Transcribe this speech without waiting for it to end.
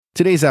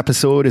Today's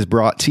episode is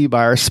brought to you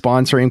by our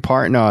sponsoring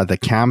partner, the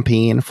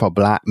Campaign for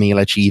Black Male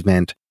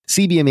Achievement.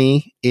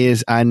 CBMA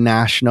is a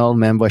national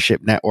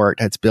membership network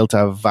that's built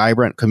a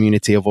vibrant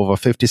community of over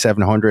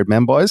 5,700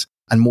 members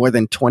and more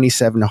than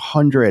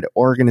 2,700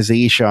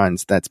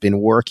 organizations that's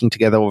been working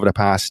together over the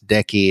past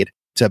decade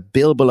to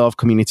build beloved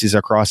communities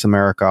across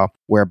America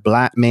where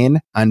Black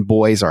men and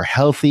boys are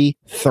healthy,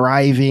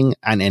 thriving,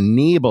 and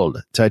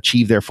enabled to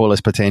achieve their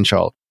fullest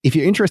potential. If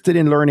you're interested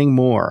in learning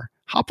more,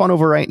 hop on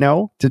over right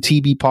now to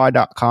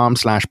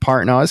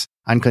tbpod.com/partners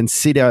and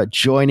consider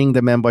joining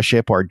the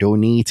membership or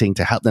donating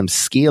to help them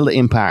scale the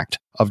impact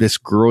of this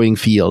growing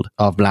field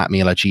of Black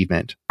male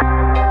achievement.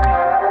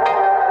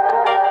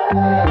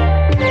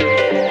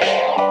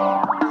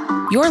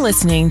 You're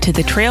listening to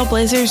the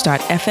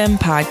Trailblazers.fm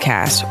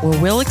podcast, where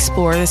we'll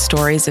explore the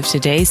stories of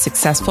today's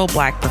successful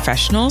Black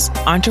professionals,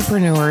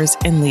 entrepreneurs,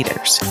 and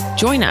leaders.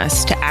 Join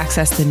us to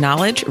access the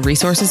knowledge,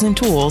 resources, and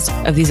tools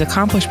of these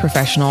accomplished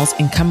professionals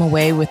and come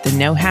away with the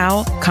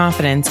know-how,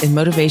 confidence, and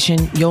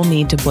motivation you'll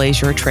need to blaze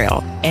your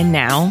trail. And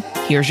now,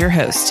 here's your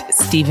host,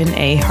 Stephen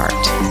A. Hart.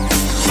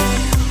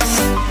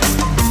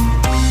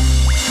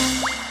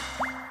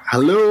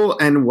 Hello,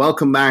 and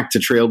welcome back to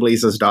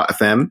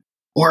Trailblazers.fm.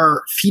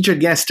 Our featured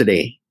guest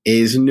today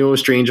is no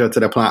stranger to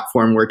the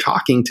platform. We're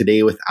talking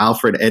today with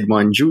Alfred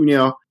Edmond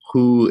Jr.,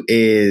 who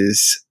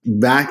is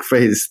back for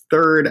his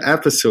third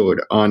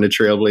episode on the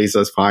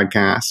Trailblazers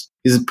podcast.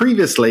 He's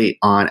previously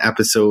on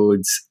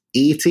episodes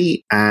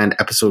 80 and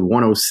episode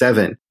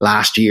 107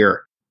 last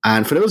year.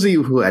 And for those of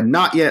you who had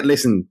not yet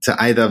listened to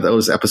either of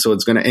those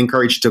episodes, going to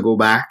encourage you to go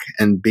back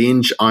and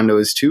binge on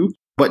those two.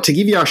 But to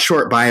give you a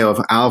short bio of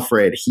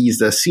Alfred, he's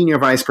the Senior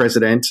Vice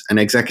President and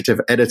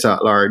Executive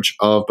Editor-at-Large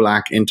of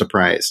Black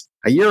Enterprise.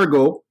 A year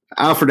ago,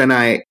 Alfred and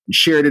I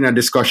shared in a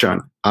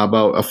discussion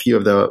about a few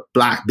of the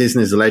Black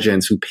business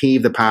legends who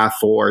paved the path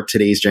for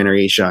today's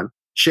generation,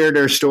 shared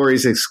their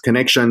stories, his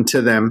connection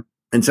to them,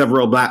 and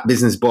several Black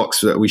business books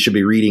that we should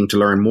be reading to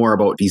learn more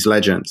about these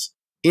legends.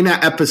 In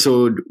that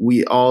episode,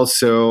 we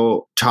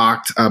also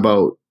talked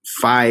about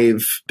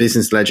 5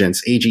 business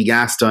legends: A.G.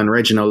 Gaston,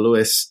 Reginald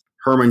Lewis,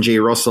 Herman J.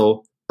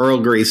 Russell,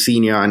 Earl Grey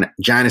Sr., and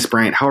Janice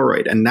Bryant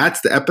Howard. And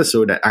that's the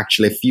episode that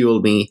actually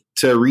fueled me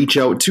to reach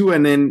out to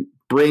and then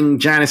bring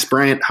Janice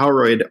Bryant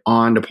Howard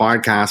on the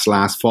podcast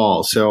last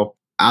fall. So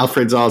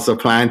Alfred's also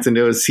planting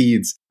those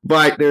seeds.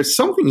 But there's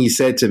something he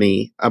said to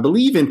me, I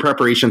believe in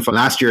preparation for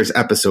last year's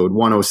episode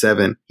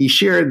 107. He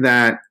shared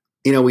that,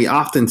 we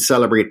often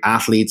celebrate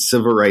athletes,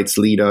 civil rights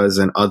leaders,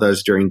 and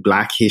others during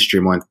Black History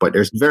Month, but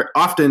there's very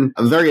often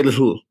a very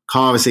little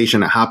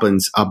conversation that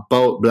happens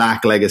about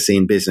Black legacy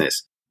in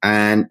business.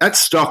 And that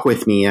stuck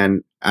with me,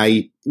 and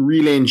I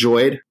really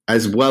enjoyed,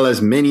 as well as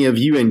many of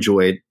you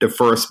enjoyed, the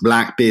first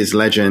Black Biz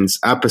Legends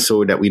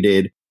episode that we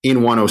did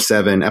in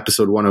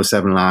episode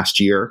 107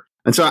 last year.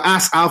 And so I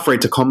asked Alfred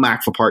to come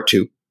back for part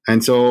 2.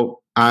 And so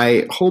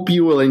I hope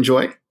you will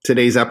enjoy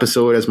today's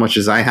episode as much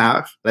as I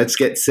have. Let's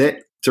get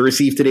set to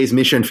receive today's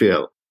mission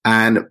field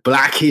and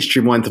Black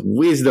History Month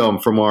wisdom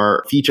from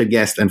our featured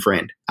guest and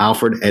friend,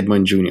 Alfred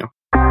Edmond Jr.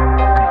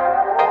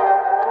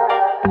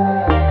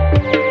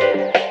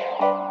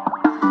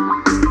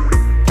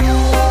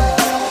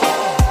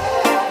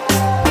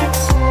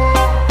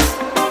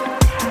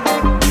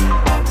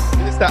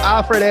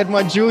 Alfred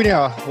Edmond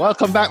Jr.,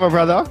 welcome back, my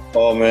brother.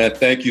 Oh, man,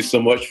 thank you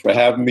so much for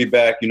having me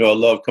back. I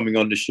love coming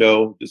on the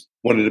show. Just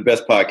one of the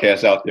best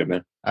podcasts out there,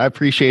 man. I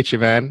appreciate you,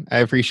 man. I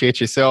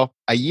appreciate you. So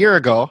a year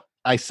ago,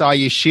 I saw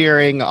you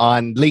sharing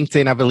on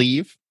LinkedIn, I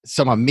believe,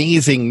 some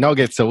amazing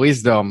nuggets of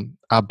wisdom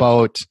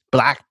about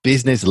Black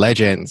business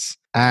legends.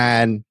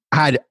 And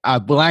I had a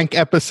blank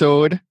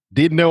episode.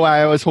 Didn't know why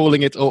I was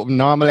holding it open.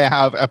 Normally I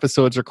have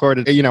episodes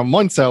recorded,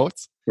 months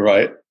out.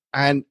 Right.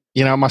 And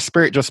my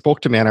spirit just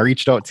spoke to me and I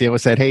reached out to you and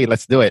said, hey,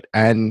 let's do it.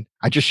 And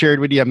I just shared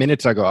with you a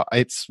minute ago.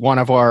 It's one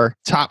of our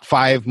top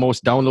 5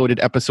 most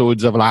downloaded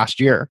episodes of last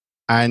year.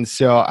 And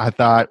so I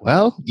thought,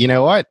 well, you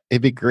know what?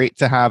 It'd be great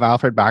to have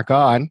Alfred back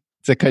on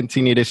to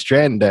continue this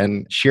trend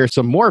and share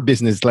some more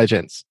business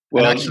legends.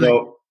 Well,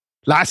 actually,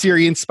 last year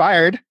he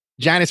inspired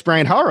Janice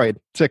Bryant Howard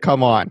to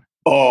come on.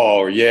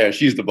 Oh, yeah.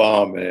 She's the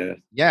bomb,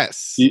 man.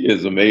 Yes. She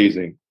is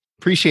amazing.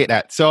 Appreciate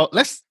that. So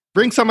let's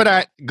bring some of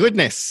that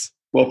goodness.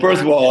 Well,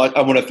 first of all,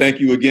 I want to thank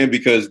you again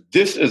because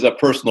this is a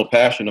personal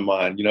passion of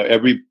mine.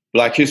 Every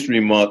Black History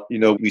Month,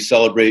 we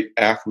celebrate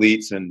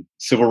athletes and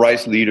civil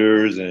rights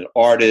leaders and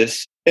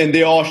artists, and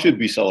they all should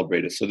be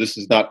celebrated. So this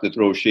is not to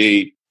throw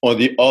shade on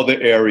the other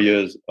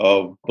areas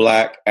of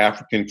Black,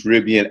 African,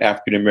 Caribbean,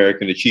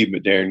 African-American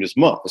achievement during this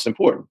month. It's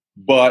important.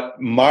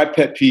 But my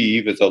pet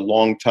peeve as a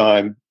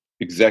longtime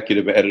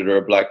executive editor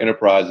of Black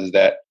Enterprise is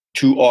that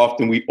too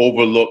often we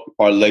overlook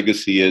our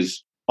legacy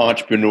as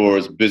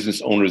entrepreneurs,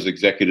 business owners,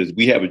 executives.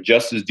 We have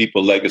just as deep a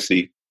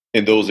legacy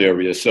in those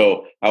areas.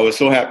 So I was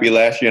so happy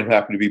last year. I'm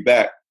happy to be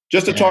back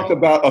just to talk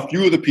about a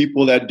few of the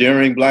people that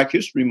during Black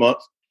History Month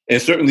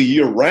and certainly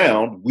year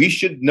round, we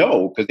should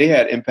know because they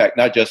had impact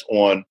not just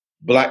on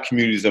Black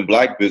communities and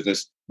Black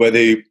business, but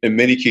they, in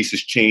many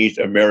cases, changed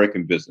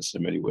American business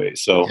in many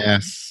ways. So,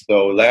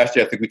 so last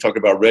year, I think we talked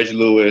about Reggie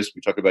Lewis.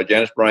 We talked about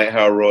Janice Bryant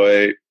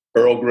Howroy,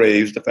 Earl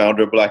Graves, the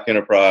founder of Black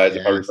Enterprise,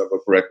 if I remember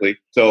correctly.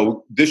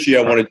 So this year,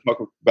 I wanted to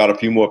talk about a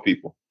few more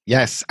people.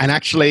 Yes. And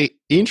actually,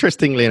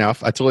 interestingly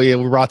enough, I told you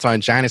we brought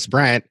on Janice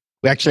Bryant.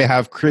 We actually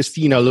have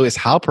Christina Lewis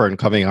Halpern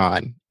coming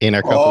on in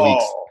a couple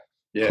weeks.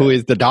 Yeah. Who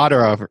is the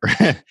daughter of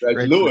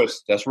Reggie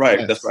Lewis. That's right.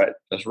 Yes.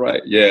 That's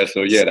right. Yeah.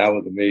 So yeah, that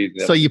was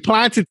amazing. So you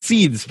planted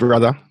seeds,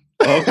 brother.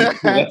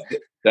 Okay.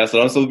 That's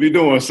what I'm supposed to be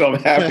doing. So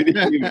I'm happy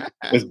to see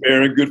it's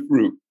bearing good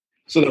fruit.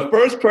 So the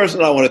first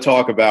person I want to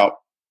talk about,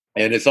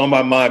 and it's on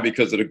my mind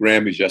because of the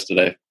Grammys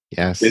yesterday.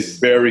 Yes. Is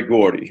Berry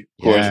Gordy.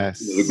 Of course,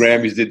 the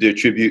Grammys did their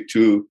tribute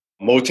to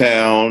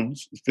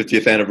Motown's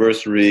 50th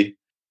anniversary.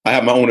 I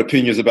have my own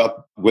opinions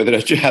about whether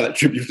that's how that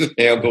tribute is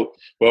handled,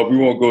 but we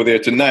won't go there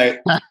tonight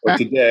or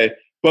today.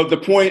 But the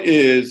point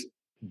is,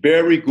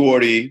 Berry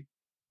Gordy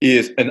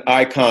is an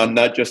icon,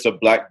 not just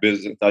of Black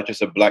business, not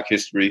just of Black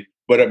history,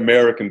 but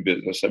American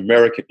business,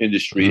 American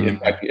industry,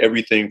 impacting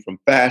everything from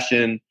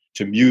fashion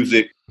to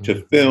music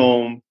to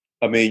film.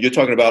 I mean, you're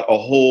talking about a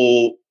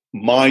whole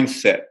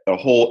mindset, a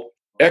whole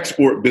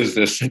export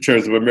business in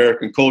terms of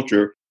American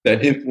culture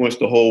that influenced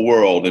the whole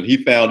world. And he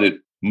founded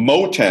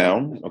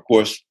Motown, of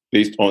course,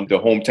 based on the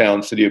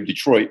hometown city of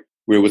Detroit,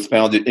 where it was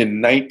founded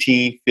in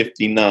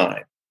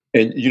 1959.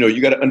 And, you know,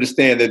 you got to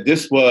understand that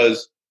this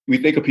was, we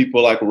think of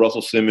people like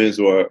Russell Simmons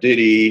or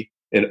Diddy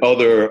and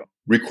other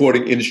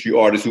recording industry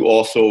artists who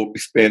also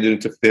expanded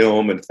into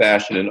film and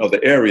fashion and other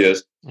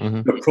areas.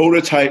 The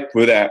prototype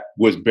for that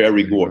was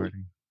Berry Gordy.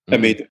 I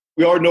mean,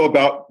 we all know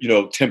about, you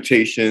know,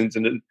 Temptations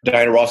and the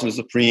Diana Ross and the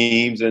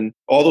Supremes and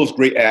all those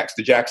great acts,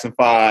 the Jackson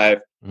 5.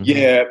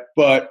 Yeah,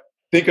 but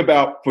think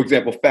about, for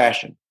example,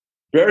 fashion.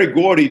 Berry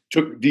Gordy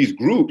took these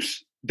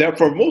groups that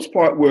for the most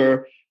part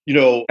were, you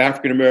know,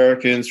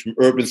 African-Americans from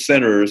urban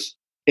centers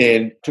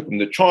and took them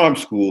to charm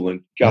school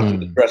and got them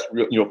to dress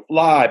real, you know,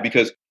 fly,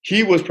 because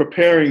he was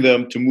preparing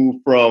them to move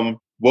from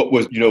what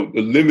was, you know,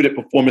 the limited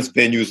performance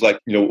venues like,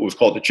 you know, what was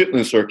called the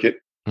Chitlin Circuit,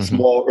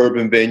 small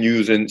urban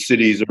venues in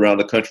cities around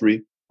the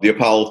country, the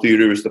Apollo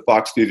theaters, the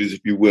Fox theaters,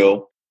 if you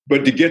will,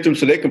 but to get them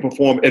so they can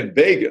perform at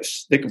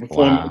Vegas, they can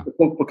perform at the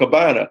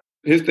Copacabana.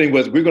 His thing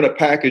was, we're going to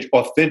package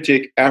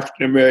authentic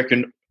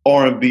African-American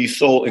R&B,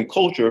 soul, and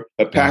culture,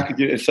 but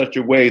package it in such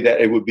a way that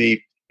it would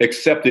be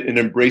accepted and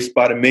embraced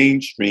by the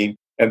mainstream.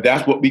 And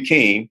that's what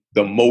became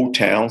the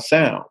Motown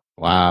sound.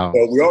 Wow.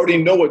 So we already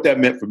know what that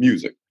meant for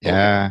music.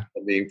 Yeah. I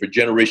mean, for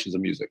generations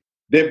of music.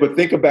 Then, but I'm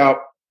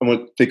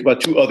going to think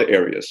about two other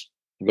areas.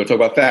 I'm going to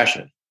talk about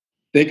fashion.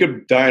 Think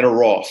of Diana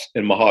Ross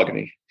and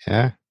Mahogany.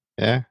 Yeah.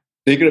 Yeah.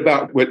 Thinking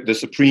about what the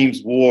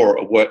Supremes wore,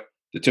 or what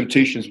the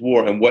Temptations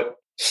wore, and what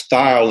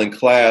style and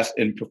class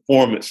and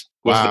performance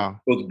was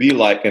supposed to be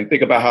like, and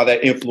think about how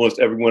that influenced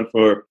everyone,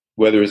 for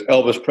whether it's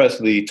Elvis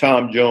Presley,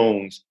 Tom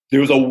Jones.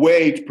 There was a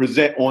way to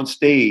present on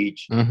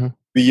stage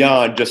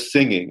beyond just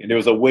singing, and there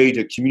was a way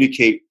to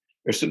communicate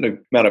a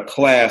certain amount of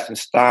class and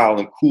style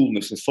and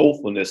coolness and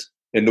soulfulness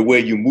in the way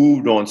you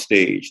moved on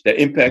stage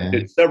that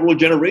impacted several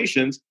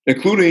generations,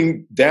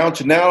 including down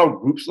to now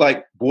groups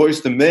like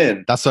Boyz II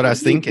Men. That's what I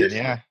was thinking.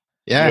 Yeah.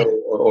 Yeah. You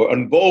know, or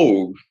En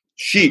Vogue,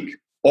 Chic.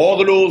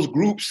 All of those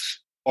groups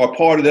are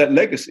part of that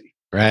legacy.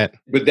 Right.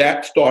 But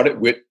that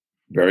started with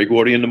Berry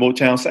Gordy and the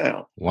Motown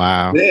sound.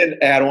 Wow. Then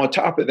add on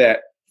top of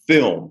that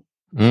film.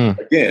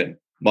 Again,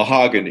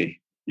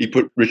 Mahogany. He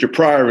put Richard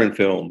Pryor in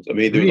films. I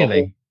mean, the whole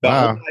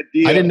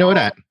idea. I didn't know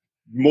that.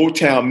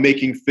 Motown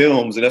making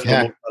films, and that's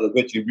why Motown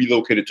eventually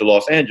relocated to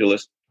Los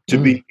Angeles to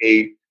be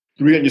a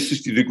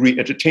 360-degree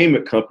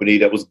entertainment company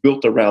that was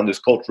built around this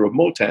culture of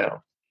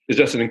Motown. It's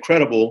just an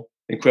incredible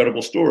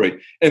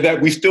story. And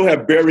that we still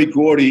have Berry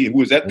Gordy, who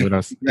was at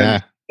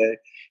the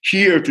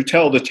here to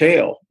tell the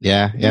tale.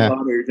 Yeah. We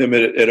honored him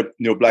at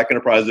a Black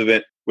Enterprise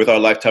event with our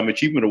Lifetime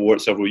Achievement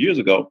Award several years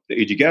ago,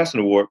 the A.G. Gasson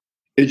Award.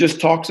 It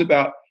just talks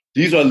about,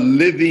 these are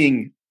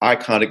living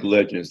iconic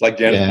legends, like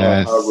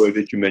Janice Howroy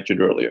that you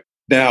mentioned earlier.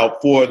 Now,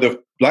 for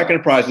the Black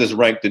Enterprise is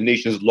ranked the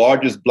nation's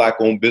largest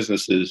Black-owned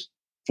businesses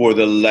for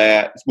the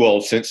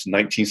since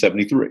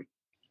 1973.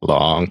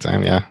 Long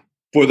time, yeah.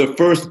 For the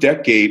first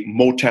decade,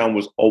 Motown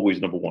was always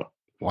number one.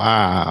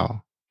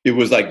 Wow. It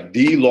was like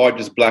the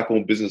largest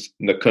Black-owned business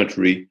in the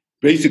country,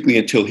 basically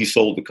until he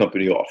sold the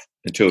company off.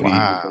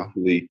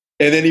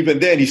 And then even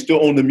then, he still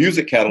owned the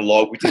music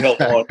catalog, which he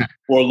held on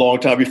for a long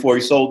time before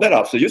he sold that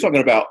off. So you're talking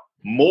about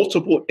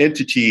multiple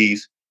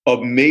entities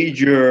of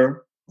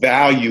major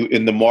value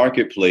in the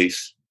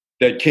marketplace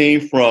that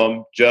came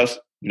from just,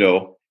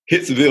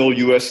 Hitsville,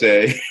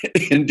 USA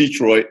in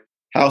Detroit,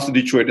 House of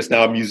Detroit, that's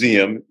now a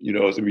museum,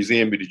 it's a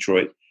museum in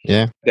Detroit.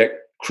 Yeah. That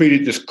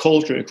created this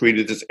culture and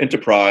created this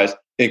enterprise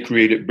and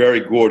created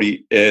Berry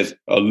Gordy as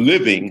a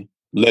living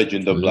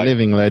legend of Black.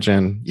 Living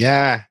legend.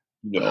 Yeah.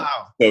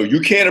 Wow. So you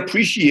can't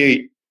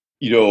appreciate,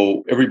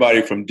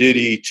 everybody from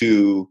Diddy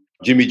to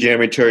Jimmy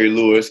Jam and Terry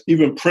Lewis,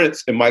 even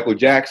Prince and Michael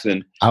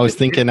Jackson. I was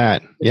thinking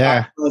that.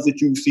 Yeah. The icons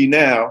that you see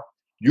now,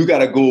 you got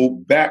to go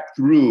back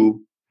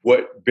through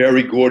what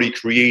Berry Gordy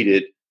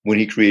created when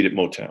he created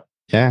Motown.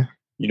 Yeah.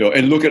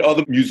 And look at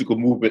other musical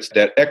movements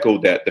that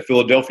echoed that. The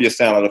Philadelphia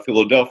sound out of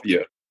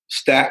Philadelphia,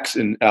 Stax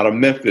and out of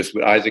Memphis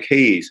with Isaac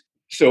Hayes.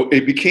 So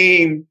it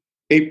became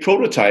a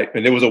prototype.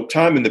 And there was a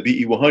time in the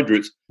BE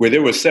 100s where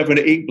there were 7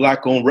 to 8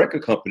 Black-owned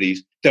record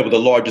companies that were the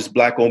largest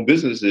Black-owned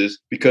businesses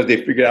because they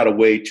figured out a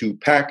way to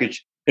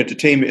package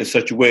entertainment in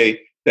such a way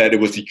that it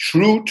was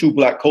true to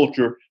Black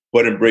culture,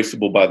 but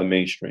embraceable by the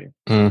mainstream.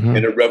 And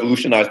it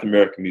revolutionized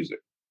American music.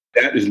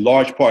 That is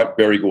large part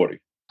Berry Gordy.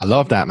 I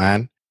love that,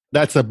 man.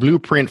 That's a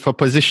blueprint for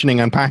positioning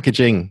and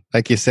packaging.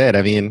 Like you said,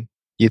 I mean,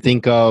 you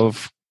think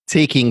of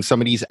taking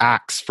some of these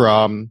acts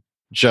from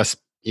just,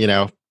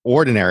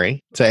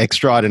 ordinary to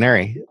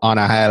extraordinary on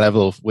a high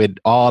level with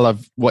all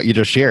of what you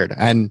just shared.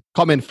 And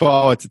coming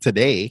forward to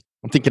today,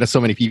 I'm thinking of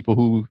so many people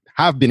who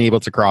have been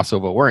able to cross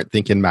over, weren't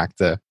thinking back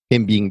to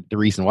him being the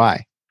reason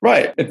why.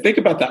 Right. And think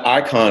about the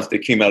icons that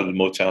came out of the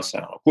Motown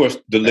sound. Of course,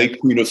 the late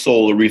Queen of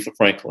Soul, Aretha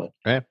Franklin,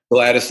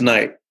 Gladys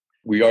Knight.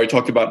 We already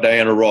talked about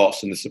Diana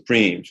Ross and the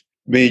Supremes.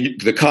 I mean,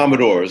 the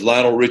Commodores,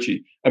 Lionel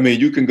Richie. I mean,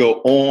 you can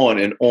go on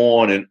and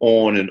on and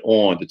on and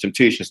on. The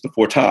Temptations, the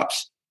Four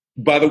Tops.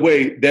 By the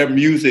way, their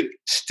music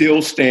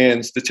still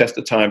stands the test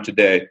of time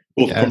today,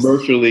 both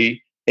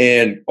commercially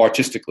and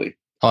artistically.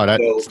 Oh,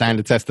 that stand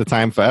the test of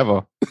time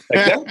forever.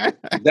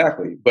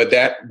 Exactly. But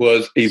that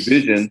was a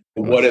vision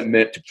of what it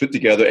meant to put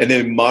together and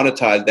then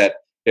monetize that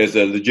as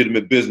a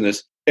legitimate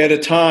business at a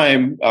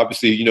time,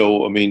 obviously,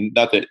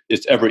 not that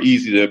it's ever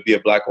easy to be a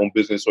Black-owned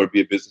business or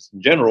be a business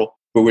in general,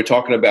 but we're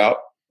talking about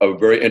a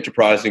very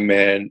enterprising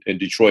man in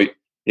Detroit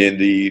in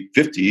the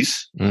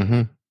 50s,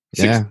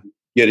 60s,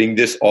 getting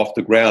this off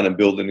the ground and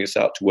building this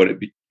out to what it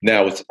be.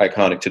 Now it's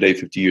iconic today,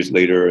 50 years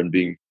later, and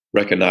being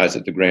recognized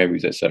at the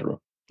Grammys, et cetera.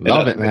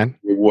 Love it, man.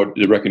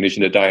 The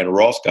recognition that Diana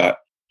Ross got.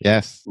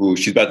 Yes. Who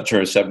she's about to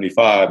turn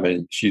 75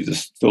 and she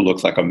just still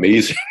looks like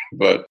amazing,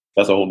 but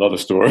that's a whole nother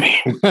story.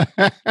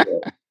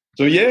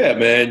 So yeah,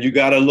 man, you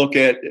got to look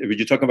at, if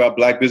you're talking about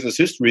Black business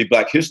history,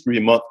 Black History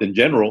Month in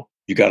general,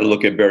 you got to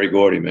look at Berry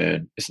Gordy,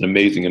 man. It's an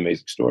amazing,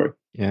 amazing story.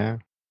 Yeah.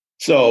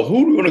 So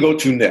who are we going to go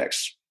to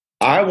next?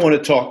 I want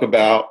to talk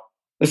about,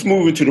 let's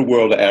move into the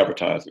world of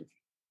advertising.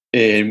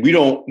 And we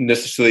don't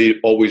necessarily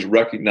always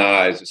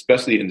recognize,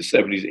 especially in the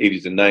 70s,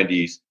 80s, and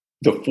 90s,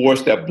 the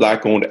force that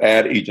Black-owned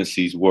ad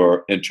agencies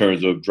were in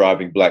terms of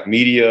driving Black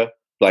media,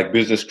 Black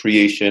business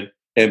creation,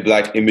 and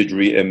Black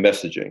imagery and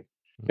messaging.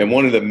 And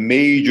one of the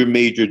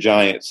major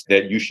giants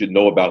that you should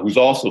know about, who's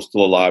also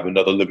still alive,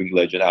 another living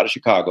legend out of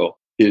Chicago,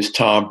 is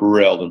Tom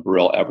Burrell and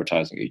Burrell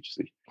Advertising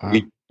Agency. Wow.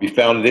 We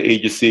founded the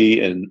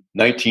agency in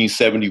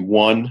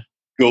 1971,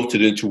 built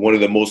it into one of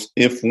the most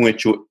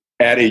influential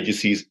ad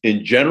agencies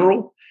in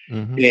general.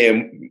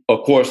 And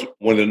of course,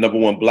 one of the number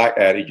one Black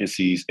ad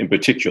agencies in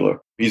particular.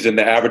 He's in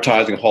the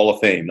Advertising Hall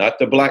of Fame, not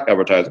the Black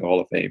Advertising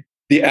Hall of Fame,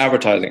 the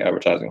Advertising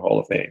Hall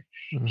of Fame.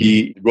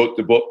 He wrote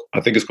the book,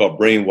 I think it's called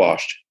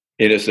Brainwashed.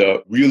 And it's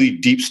a really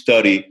deep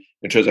study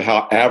in terms of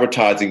how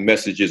advertising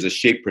messages have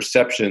shaped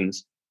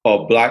perceptions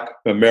of Black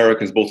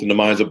Americans, both in the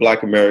minds of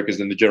Black Americans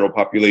and the general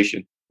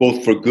population,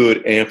 both for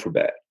good and for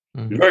bad.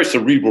 Very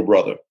cerebral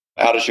brother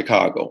out of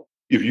Chicago.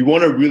 If you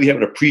want to really have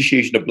an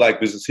appreciation of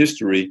Black business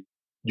history,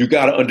 you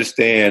got to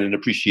understand and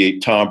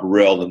appreciate Tom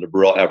Burrell and the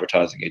Burrell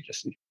Advertising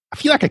Agency. I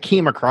feel like I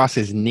came across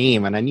his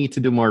name and I need to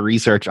do more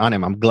research on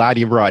him. I'm glad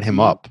you brought him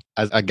up.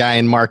 As a guy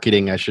in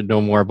marketing, I should know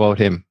more about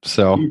him.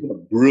 So he's a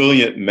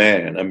brilliant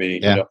man. I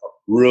mean, a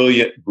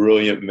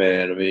brilliant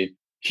man. I mean,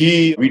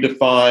 he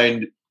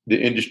redefined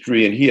the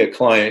industry and he had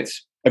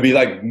clients,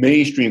 like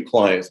mainstream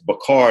clients,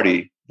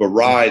 Bacardi,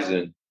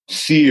 Verizon,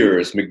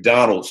 Sears,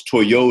 McDonald's,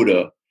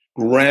 Toyota,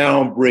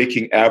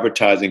 groundbreaking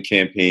advertising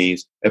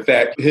campaigns. In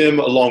fact, him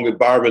along with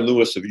Byron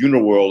Lewis of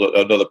Uniworld,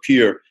 another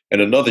peer and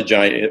another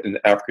giant in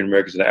the African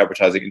Americans in the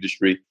advertising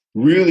industry,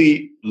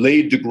 really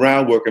laid the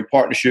groundwork in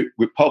partnership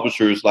with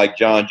publishers like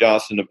John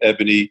Johnson of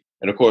Ebony,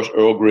 and of course,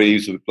 Earl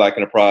Graves of Black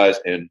Enterprise,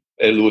 and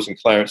Ed Lewis and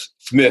Clarence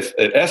Smith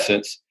at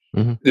Essence.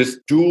 This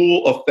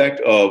dual effect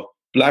of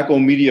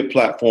Black-owned media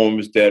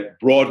platforms that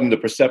broaden the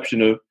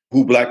perception of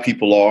who Black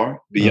people are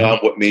beyond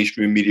what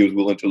mainstream media is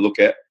willing to look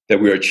at,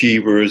 that we're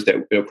achievers, that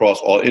we're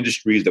across all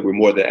industries, that we're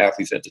more than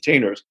athletes,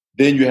 entertainers.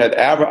 Then you had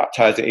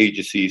advertising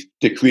agencies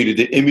that created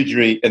the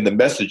imagery and the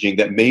messaging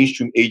that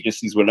mainstream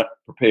agencies were not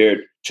prepared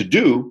to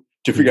do,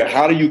 to figure out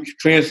how do you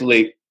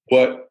translate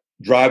what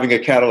driving a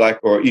Cadillac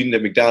or eating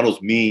at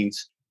McDonald's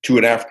means to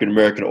an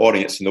African-American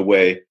audience in a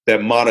way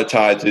that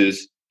monetizes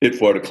it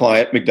for the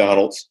client,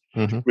 McDonald's,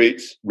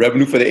 creates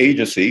revenue for the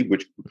agency,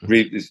 which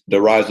creates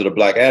the rise of the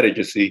Black ad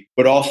agency,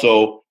 but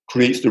also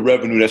creates the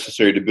revenue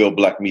necessary to build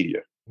Black media.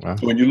 Wow.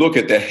 So when you look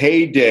at the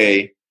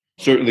heyday,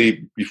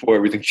 certainly before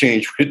everything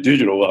changed with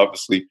digital,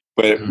 obviously,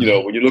 but when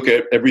you look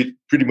at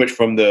pretty much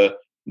from the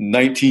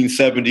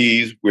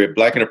 1970s, where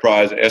Black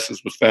Enterprise and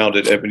Essence was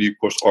founded, Ebony, of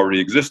course, already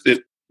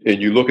existed,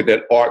 and you look at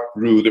that arc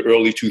through the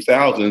early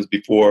 2000s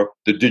before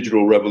the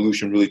digital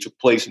revolution really took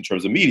place in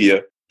terms of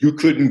media, you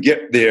couldn't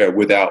get there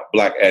without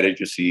Black ad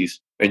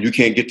agencies, and you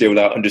can't get there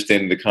without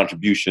understanding the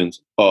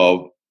contributions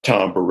of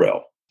Tom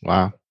Burrell.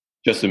 Wow.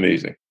 Just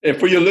amazing. And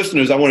for your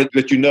listeners, I want to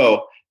let you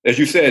know as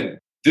you said,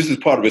 this is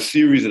part of a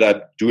series that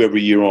I do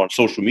every year on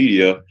social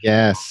media.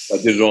 Yes. I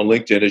did it on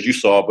LinkedIn, as you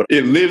saw, but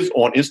it lives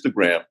on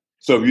Instagram.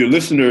 So if your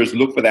listeners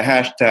look for the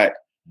hashtag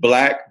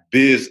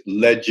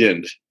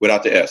BlackBizLegend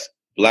without the S,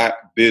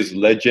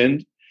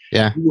 BlackBizLegend,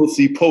 yeah, you will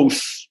see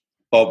posts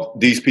of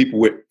these people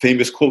with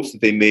famous quotes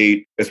that they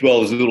made, as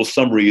well as little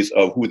summaries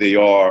of who they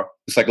are.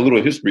 It's like a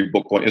little history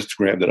book on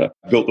Instagram that I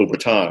built over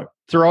time.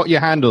 Throw out your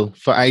handle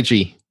for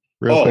IG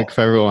real quick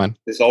for everyone.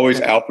 It's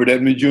always Alfred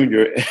Edmond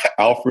Jr.,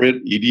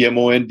 Alfred,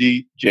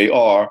 EDMOND,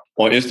 JR,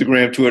 on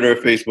Instagram, Twitter,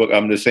 Facebook.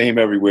 I'm the same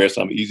everywhere,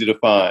 so I'm easy to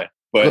find.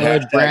 But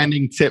good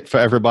branding tip for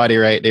everybody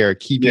right there.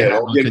 Keep your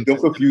handle don't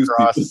confuse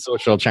across people.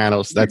 Social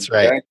channels. That's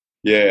right.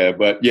 Yeah,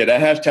 but that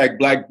hashtag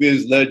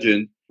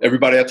BlackBizLegend,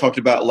 everybody I talked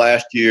about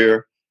last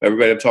year,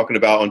 everybody I'm talking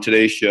about on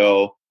today's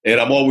show, and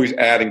I'm always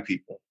adding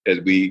people as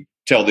we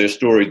tell their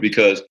stories,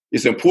 because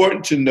it's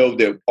important to know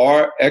that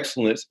our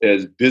excellence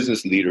as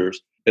business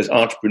leaders, as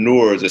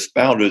entrepreneurs, as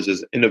founders,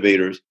 as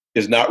innovators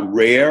is not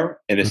rare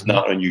and it's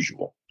not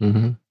unusual.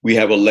 We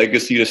have a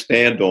legacy to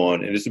stand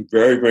on, and it's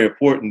very, very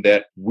important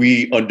that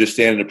we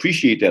understand and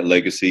appreciate that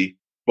legacy,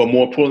 but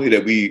more importantly,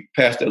 that we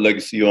pass that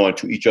legacy on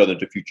to each other,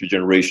 to future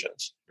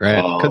generations.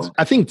 Right. Because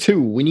I think,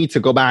 too, we need to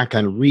go back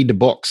and read the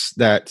books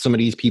that some of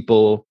these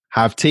people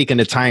have taken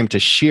the time to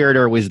share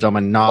their wisdom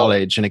and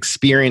knowledge and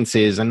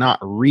experiences and not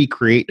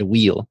recreate the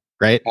wheel,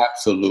 right?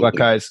 Absolutely.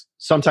 Because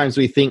sometimes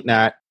we think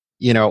that,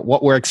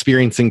 what we're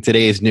experiencing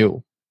today is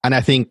new. And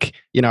I think,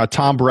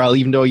 Tom Burrell,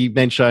 even though you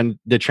mentioned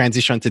the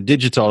transition to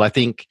digital, I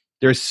think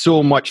there's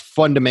so much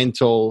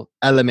fundamental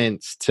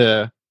elements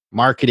to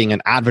marketing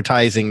and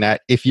advertising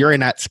that if you're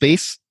in that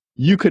space,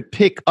 you could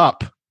pick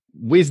up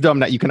wisdom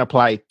that you can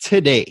apply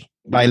today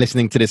by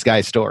listening to this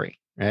guy's story.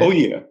 Right? Oh,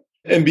 yeah.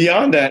 And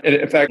beyond that, and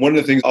in fact, one of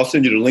the things I'll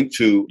send you the link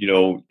to,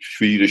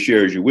 for you to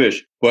share as you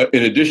wish. But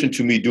in addition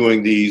to me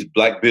doing these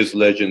Black Biz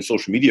Legend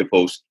social media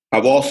posts,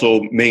 I've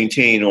also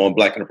maintained on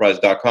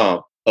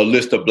blackenterprise.com a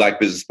list of Black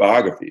business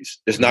biographies.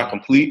 It's not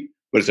complete,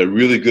 but it's a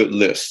really good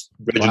list.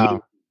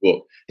 Wow.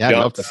 Book. Yeah, I'd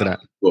love to see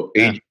that. Book.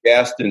 A.G.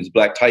 Gaston's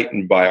Black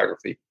Titan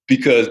biography.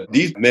 Because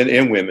these men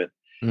and women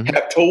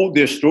have told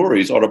their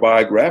stories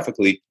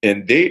autobiographically,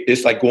 and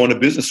it's like going to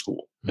business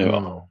school.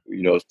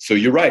 So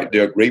you're right.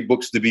 There are great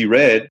books to be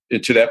read.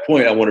 And to that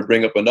point, I want to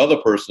bring up another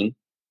person.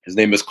 His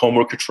name is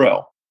Comer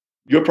Cottrell.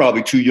 You're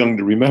probably too young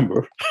to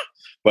remember,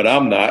 but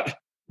I'm not.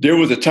 There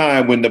was a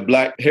time when the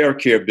Black hair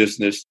care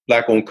business,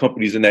 Black-owned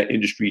companies in that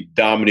industry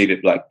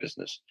dominated Black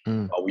business.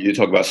 When you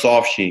talk about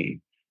Soft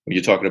Sheen, when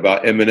you're talking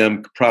about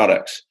M&M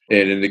products,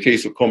 and in the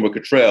case of Comer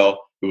Cottrell,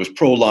 it was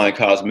Proline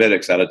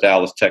Cosmetics out of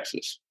Dallas,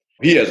 Texas.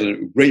 He has a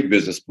great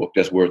business book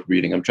that's worth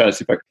reading. I'm trying to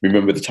see if I can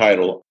remember the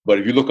title. But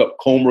if you look up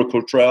Comer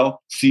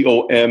Cottrell,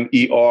 ComerCottrell,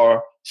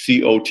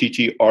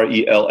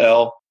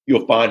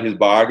 you'll find his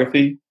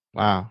biography.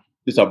 Wow.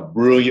 It's a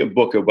brilliant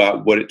book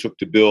about what it took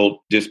to build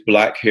this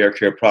Black hair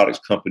care products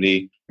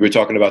company. We were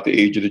talking about the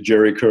age of the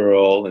Jerry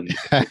curl, and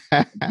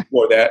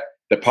before that,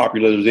 the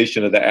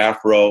popularization of the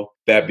Afro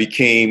that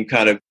became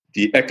kind of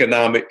the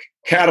economic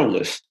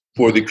catalyst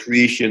for the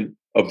creation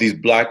of these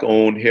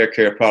Black-owned hair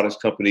care products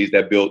companies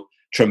that built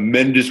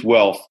tremendous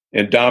wealth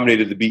and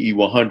dominated the BE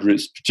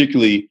 100s,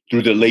 particularly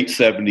through the late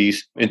 70s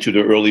into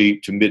the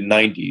early to mid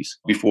 90s,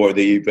 before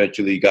they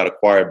eventually got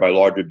acquired by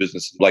larger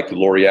businesses like the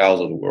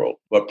L'Oreals of the world.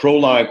 But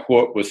Proline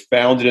Corp was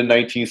founded in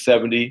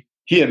 1970.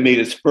 He had made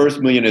his first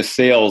 $1 million in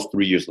sales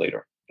 3 years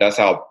later. That's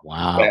how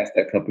fast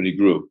that company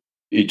grew.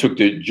 He took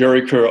the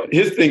Jerry curl.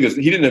 His thing is,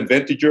 he didn't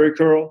invent the Jerry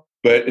curl,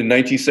 but in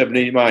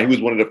 1979, he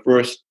was one of the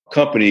first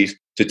companies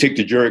to take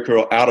the Jerry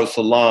curl out of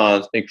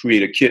salons and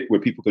create a kit where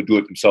people could do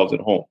it themselves at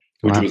home,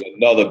 which was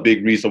another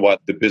big reason why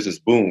the business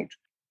boomed.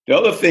 The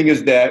other thing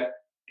is that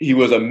he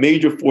was a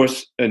major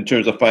force in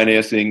terms of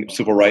financing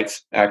civil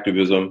rights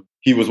activism.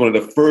 He was one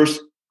of the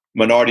first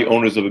minority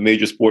owners of a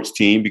major sports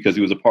team because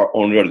he was a part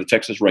owner of the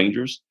Texas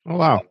Rangers. Oh,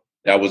 wow.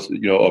 That was, a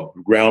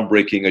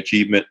groundbreaking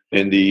achievement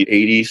in the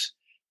 80s.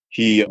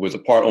 He was a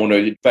part owner.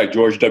 In fact,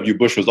 George W.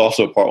 Bush was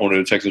also a part owner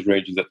of the Texas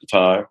Rangers at the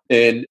time.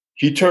 And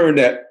he turned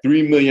that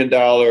 $3 million,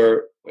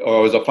 or it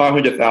was a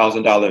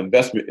 $500,000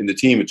 investment in the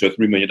team into a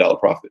 $3 million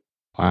profit.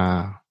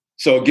 Wow.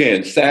 So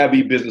again,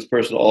 savvy business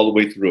person all the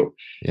way through.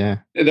 Yeah.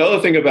 And the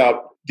other thing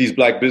about these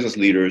Black business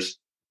leaders,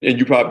 and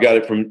you probably got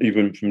it from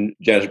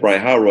Janice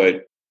Bryant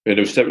Howroyd, and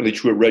it was certainly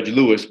true of Reggie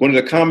Lewis, one of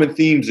the common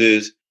themes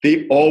is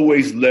they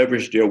always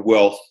leverage their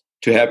wealth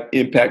to have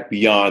impact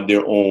beyond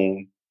their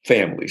own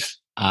families.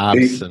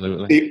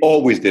 Absolutely. They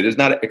always did. It's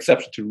not an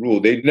exception to the rule.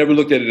 They never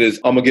looked at it as,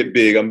 I'm going to get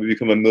big, I'm going to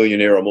become a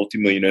millionaire, a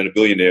multimillionaire, and a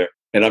billionaire,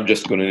 and I'm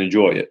just going to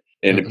enjoy it.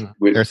 And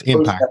there's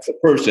impact. As a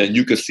person,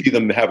 you could see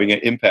them having an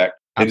impact.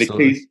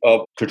 Absolutely. In the case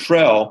of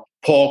Cottrell,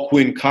 Paul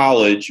Quinn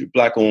College,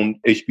 Black-owned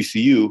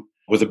HBCU,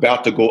 was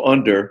about to go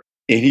under,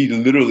 and he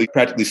literally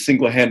practically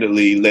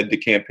single-handedly led the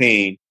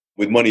campaign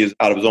with money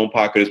out of his own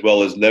pocket, as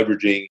well as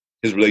leveraging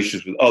his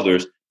relationships with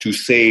others to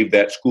save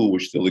that school,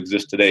 which still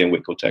exists today in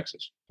Waco,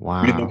 Texas.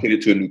 Wow.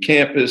 Relocated to a new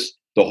campus,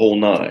 the whole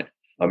nine.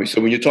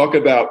 So when you talk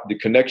about the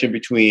connection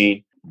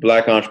between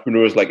Black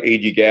entrepreneurs like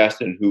A.G.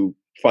 Gaston, who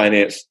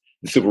financed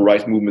the civil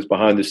rights movements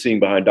behind the scene,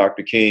 behind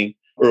Dr. King.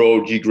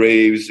 Earl G.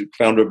 Graves,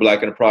 founder of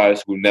Black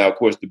Enterprise, who now, of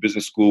course, the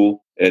business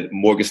school at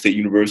Morgan State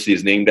University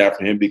is named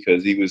after him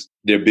because he was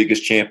their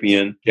biggest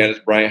champion. Janice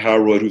Bryant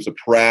Howroyd, who's a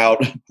proud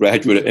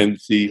graduate of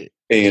MC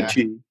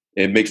A&T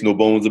and makes no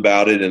bones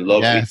about it and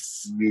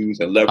loves news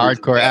and leverage.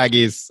 Hardcore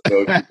Aggies.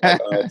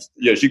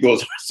 So, she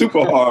goes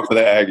super hard for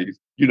the Aggies.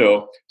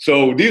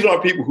 So these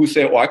are people who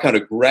say, I kind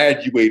of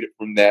graduated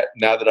from that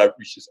now that I've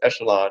reached this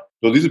echelon.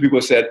 So these are people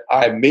who said,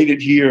 I made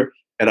it here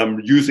and I'm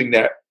using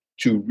that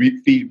to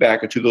feed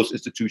back into those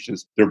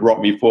institutions that brought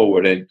me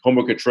forward. And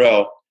Homer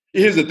Cottrell,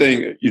 here's the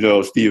thing,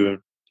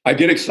 Stephen, I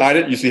get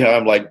excited. You see how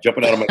I'm like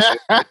jumping out of my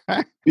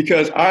seat?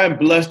 Because I am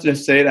blessed to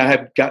say that I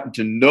have gotten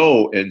to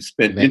know and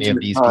spend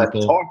intimate time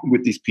talking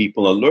with these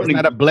people and learning.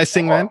 Isn't that a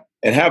blessing, man?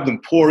 And have them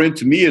pour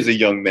into me as a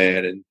young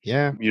man. And,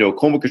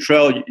 Homer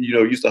Cottrell,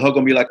 used to hug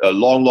on me like a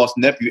long lost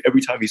nephew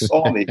every time he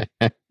saw me.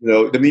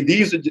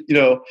 These are,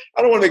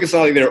 I don't want to make it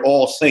sound like they're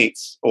all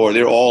saints or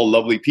they're all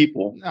lovely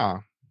people.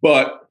 No.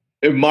 But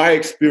in my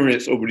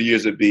experience over the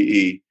years at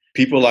BE,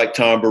 people like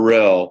Tom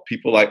Burrell,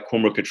 people like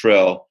Homer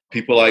Cottrell,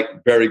 people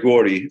like Barry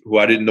Gordy, who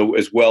I didn't know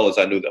as well as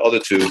I knew the other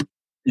two,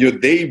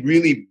 they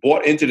really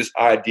bought into this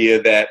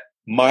idea that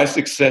my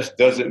success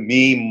doesn't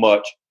mean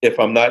much if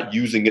I'm not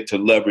using it to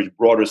leverage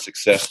broader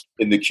success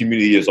in the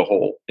community as a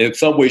whole, in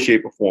some way,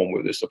 shape, or form,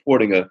 whether it's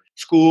supporting a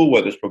school,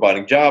 whether it's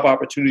providing job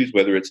opportunities,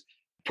 whether it's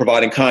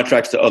providing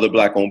contracts to other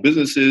Black-owned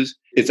businesses.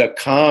 It's a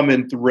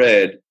common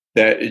thread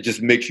that it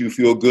just makes you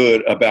feel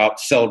good about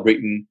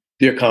celebrating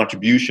their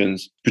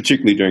contributions,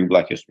 particularly during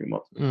Black History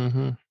Month.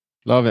 Mm-hmm.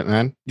 Love it,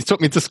 man. You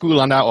took me to school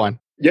on that one.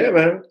 Yeah,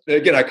 man.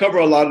 Again, I cover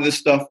a lot of this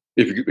stuff.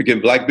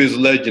 Black Biz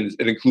Legends,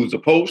 it includes a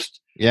post,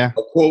 a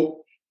quote,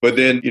 but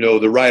then,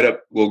 the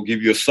write-up will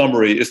give you a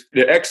summary.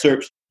 They're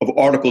excerpts of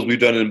articles we've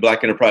done in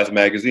Black Enterprise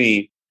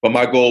magazine, but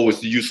my goal was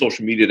to use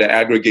social media to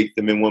aggregate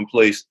them in one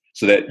place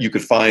so that you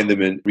could find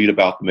them and read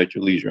about them at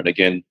your leisure. And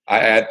again, I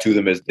add to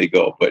them as they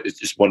go, but it's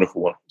just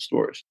wonderful, wonderful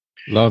stories.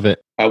 Love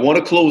it. I want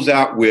to close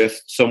out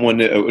with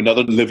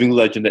another living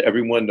legend that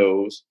everyone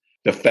knows,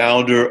 the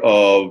founder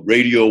of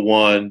Radio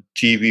One,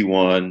 TV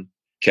One,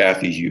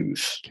 Cathy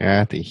Hughes.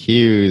 Cathy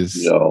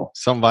Hughes.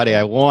 Somebody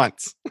I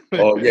want.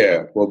 Oh,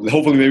 yeah. Well,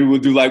 hopefully maybe we'll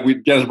do like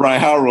with Janice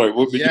Bryant Howroyd.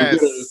 We'll be good at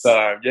this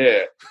time.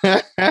 Yeah.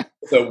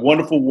 It's a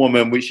wonderful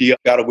woman. She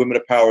got a Women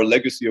of Power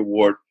Legacy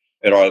Award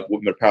at our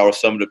Women of Power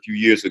Summit a few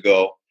years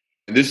ago.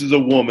 And this is a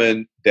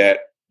woman that,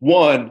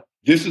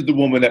 this is the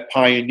woman that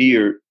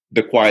pioneered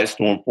the Quiet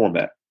Storm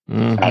format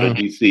out of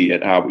DC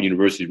at Howard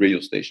University radio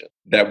station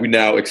that we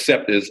now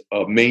accept as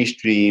a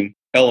mainstream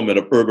element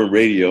of urban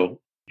radio.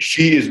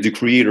 She is the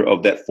creator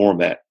of that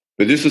format.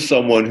 But this is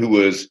someone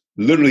who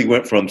literally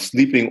went from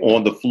sleeping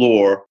on the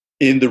floor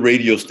in the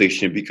radio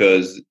station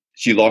because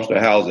she lost her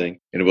housing.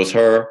 And it was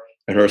her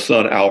and her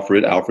son,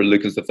 Alfred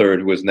Lickens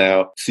III, who is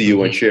now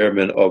CEO and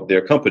chairman of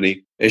their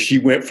company. And she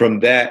went from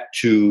that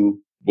to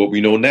what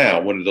we know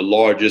now, one of the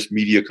largest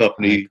media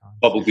company,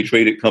 publicly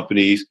traded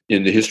companies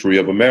in the history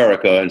of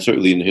America, and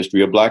certainly in the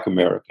history of Black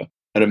America.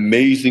 An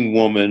amazing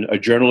woman, a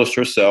journalist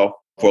herself.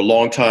 For a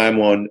long time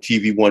on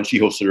TV One, she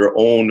hosted her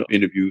own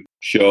interview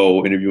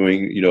show,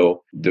 interviewing,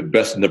 the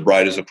best and the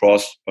brightest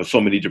across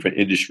so many different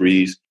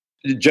industries.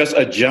 Just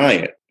a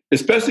giant,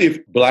 especially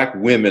if Black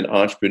women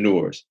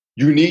entrepreneurs.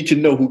 You need to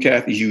know who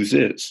Cathy Hughes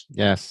is.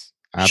 Yes,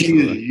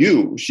 absolutely. She is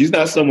you. She's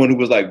not someone who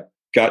was like,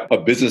 got a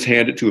business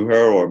handed to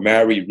her or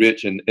married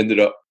rich and ended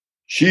up.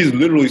 She's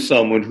literally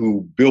someone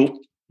who built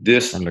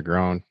this from the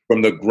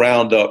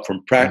ground up,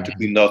 from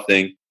practically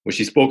nothing. When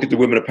she spoke at the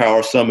Women of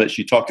Power Summit,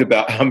 she talked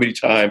about how many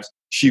times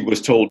she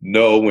was told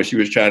no when she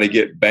was trying to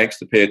get banks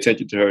to pay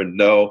attention to her.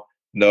 No.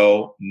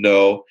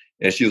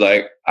 And she's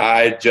like,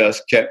 I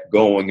just kept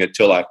going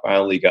until I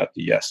finally got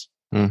the yes.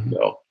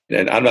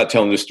 And I'm not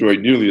telling this story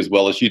nearly as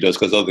well as she does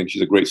because I think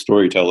she's a great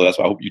storyteller. That's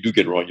why I hope you do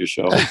get her on your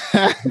show.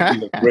 She's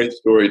a great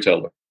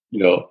storyteller.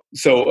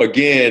 So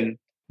again,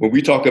 when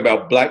we talk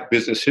about Black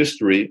business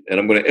history, and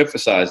I'm going to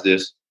emphasize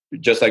this,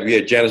 just like we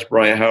had Janice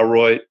Bryant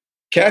Howroyd,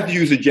 Cathy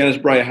Hughes and Janice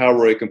Bryant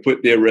Howroyd can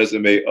put their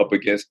resume up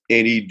against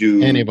any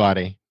dude.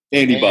 Anybody.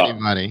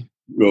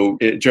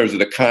 In terms of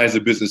the kinds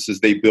of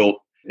businesses they built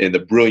and the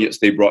brilliance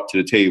they brought to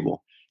the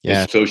table.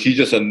 Yeah. So she's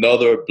just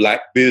another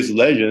Black biz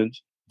legend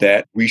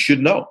that we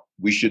should know.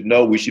 We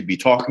should be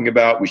talking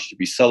about, we should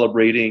be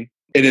celebrating.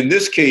 And in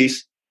this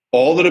case,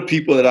 all of the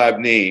people that I've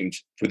named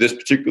for this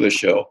particular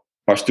show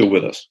are still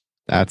with us.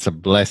 That's a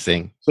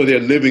blessing. So they're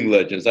living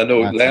legends. I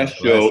know last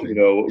show,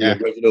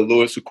 Reginald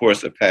Lewis, of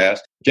course, had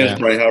passed. Janice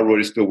Bryant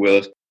Howroyd is still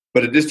with us.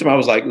 But at this time, I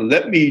was like,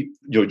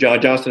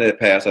 John Johnson had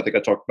passed. I think I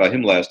talked about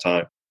him last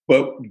time.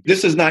 But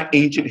this is not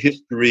ancient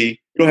history.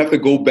 You don't have to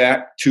go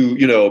back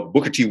to,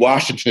 Booker T.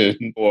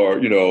 Washington or,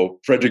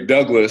 Frederick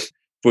Douglass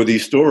for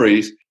these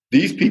stories.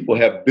 These people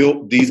have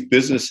built these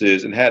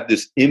businesses and had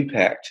this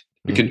impact,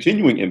 the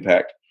continuing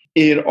impact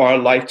in our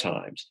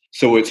lifetimes.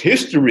 So it's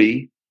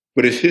history,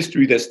 but it's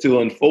history that's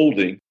still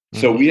unfolding.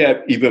 So we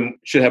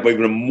should have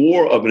even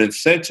more of an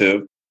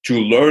incentive to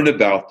learn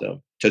about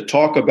them, to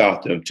talk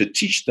about them, to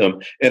teach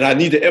them. And I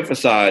need to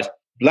emphasize,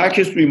 Black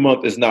History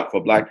Month is not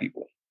for Black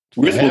people.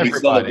 We're supposed to be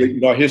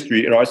celebrating our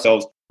history and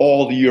ourselves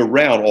all the year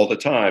round, all the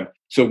time.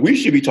 So we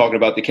should be talking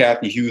about the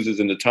Kathy Hugheses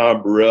and the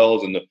Tom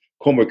Burrells and the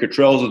Coma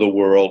Cottrells of the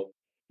world,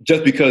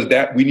 just because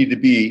that we need to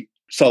be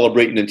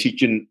celebrating and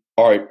teaching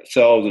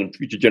ourselves and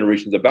future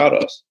generations about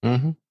us.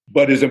 Mm-hmm.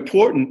 But it's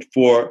important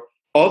for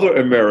other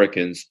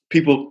Americans,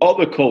 people of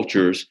other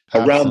cultures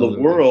around the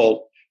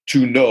world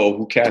to know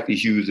who Kathy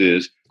Hughes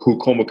is, who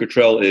Coma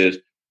Cottrell is,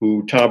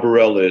 who Tom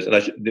Burrell is. And I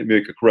should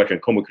make a correction.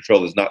 Coma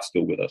Cottrell is not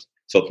still with us.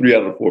 So 3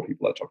 out of the 4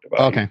 people I talked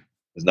about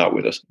is not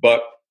with us.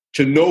 But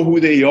to know who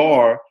they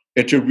are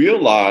and to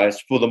realize,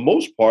 for the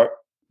most part,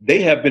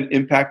 they have been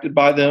impacted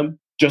by them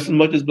just as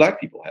much as Black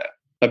people have.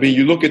 I mean,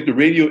 you look at the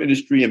radio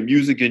industry and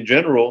music in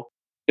general,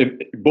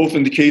 both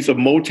in the case of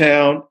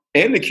Motown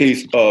and the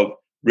case of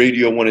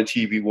Radio 1 and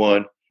TV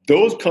 1,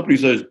 those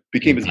companies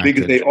became as big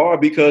as they are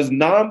because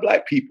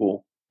non-Black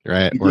people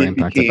were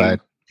impacted by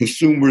it.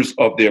 Consumers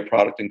of their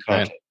product and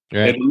content.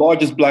 Right. And the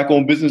largest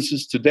Black-owned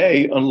businesses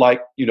today,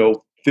 unlike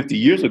 50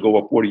 years ago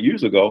or 40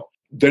 years ago,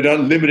 they're not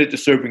limited to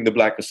serving the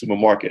Black consumer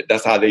market.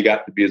 That's how they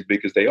got to be as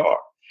big as they are.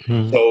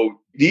 Mm-hmm. So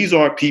these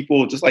aren't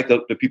people, just like the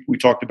people we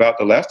talked about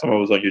the last time I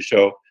was on your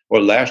show,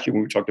 or last year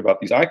when we talked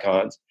about these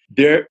icons.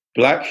 They're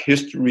Black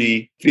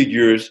history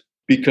figures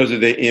because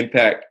of their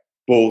impact,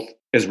 both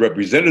as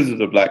representatives of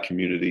the Black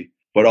community,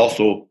 but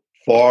also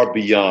far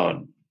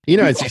beyond.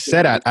 As you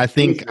said that, I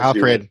think,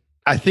 Alfred,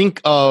 I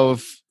think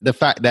of the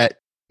fact that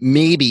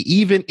maybe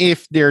even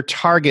if their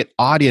target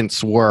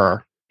audience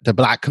were the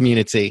Black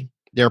community,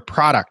 their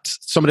product,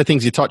 some of the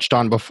things you touched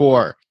on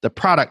before, the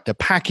product, the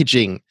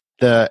packaging,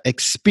 the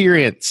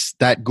experience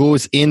that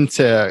goes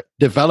into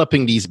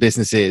developing these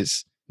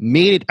businesses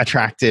made it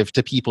attractive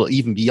to people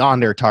even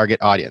beyond their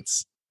target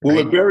audience. Well,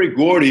 with Berry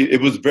Gordy,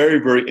 it was very,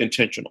 very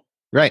intentional.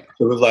 Right.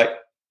 So it was like,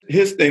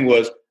 his thing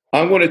was,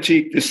 I'm going to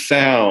take the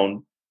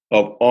sound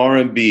of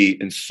R&B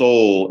and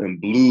soul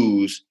and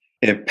blues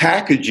and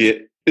package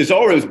it. It's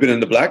always been in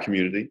the Black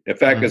community. In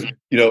fact,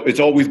 it's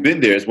always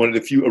been there. It's one of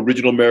the few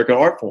original American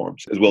art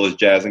forms, as well as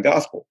jazz and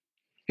gospel.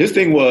 His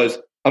thing was,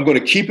 I'm going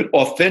to keep it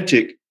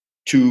authentic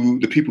to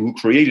the people who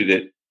created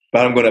it,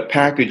 but I'm going to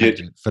package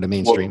it for the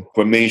mainstream,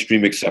 for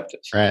mainstream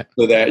acceptance. Right.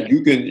 So that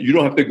you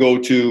don't have to go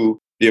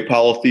to the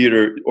Apollo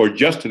Theater or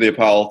just to the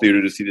Apollo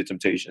Theater to see the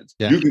Temptations.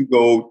 Yeah. You can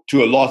go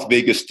to a Las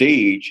Vegas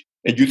stage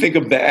and you think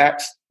of the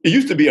acts. It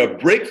used to be a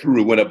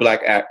breakthrough when a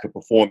Black act could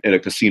perform in a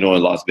casino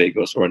in Las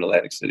Vegas or in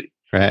Atlantic City.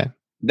 Right.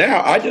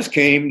 Now, I just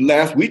came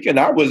last weekend.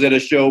 I was at a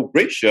show,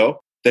 great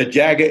show, that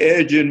Jagged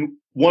Edge and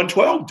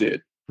 112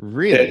 did.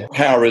 Really? At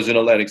Harrah's in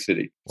Atlantic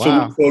City.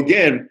 Wow. So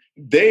again,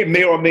 they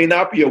may or may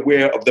not be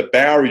aware of the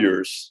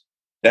barriers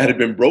that had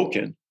been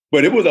broken,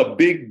 but it was a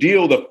big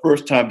deal the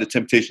first time the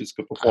Temptations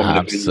could perform in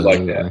a venue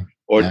like that,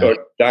 or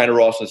Diana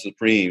Ross and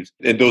Supremes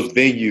in those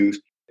venues,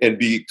 and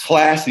be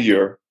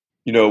classier,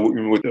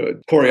 with the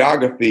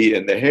choreography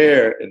and the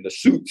hair and the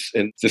suits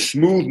and the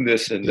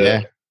smoothness and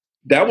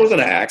that wasn't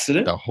an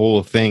accident. The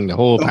whole thing, the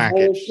whole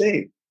package. Whole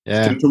thing.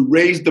 Yeah. To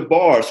raise the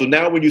bar. So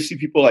now when you see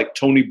people like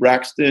Toni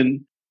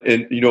Braxton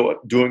and,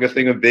 doing a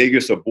thing in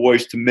Vegas or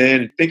Boyz II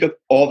Men, think of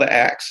all the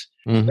acts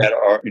that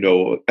are,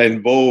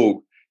 in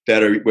vogue,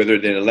 that are, whether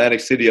they're in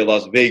Atlantic City or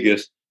Las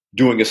Vegas,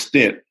 doing a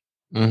stint.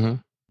 Mm-hmm.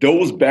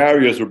 Those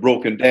barriers were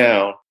broken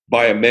down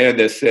by a man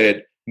that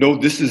said, no,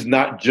 this is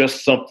not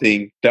just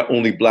something that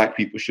only Black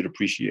people should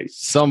appreciate.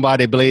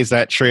 Somebody blazed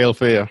that trail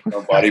for you.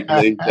 Somebody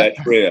blazed that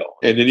trail.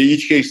 And in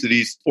each case of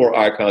these 4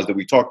 icons that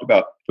we talked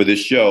about for this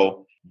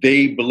show,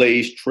 they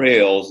blazed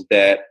trails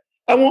that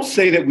I won't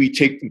say that we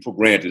take them for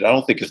granted. I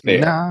don't think it's fair.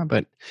 Nah,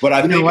 but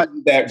I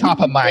think that top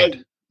of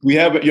mind. We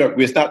have it.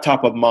 It's not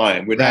top of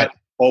mind. We're not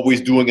always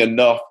doing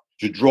enough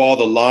to draw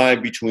the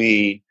line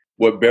between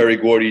what Berry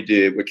Gordy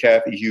did, what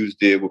Kathy Hughes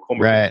did, what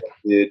Coma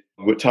did,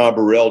 what Tom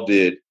Burrell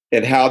did,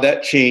 and how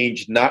that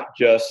changed not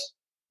just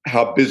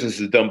how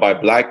business is done by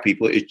Black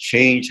people, it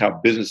changed how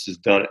business is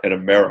done in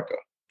America.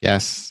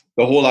 Yes.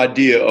 The whole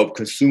idea of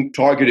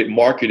targeted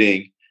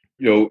marketing,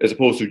 as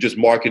opposed to just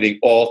marketing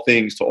all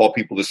things to all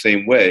people the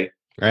same way.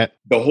 Right.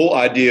 The whole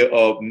idea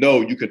of,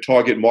 you can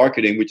target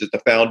marketing, which is the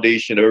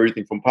foundation of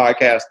everything from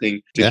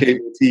podcasting to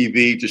cable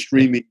TV to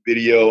streaming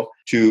video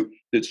to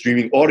the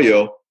streaming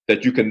audio,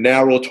 that you can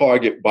narrow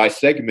target by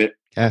segment.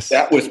 Yes.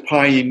 That was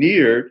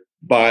pioneered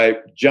by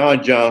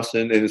John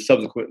Johnson and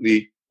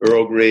subsequently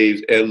Earl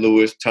Graves, Ed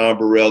Lewis, Tom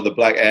Burrell, the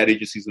Black ad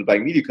agencies and the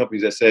Black media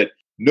companies that said,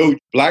 no,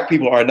 Black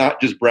people are not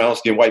just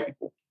brown-skinned white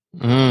people.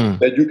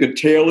 That you can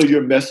tailor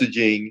your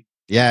messaging.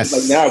 Yes.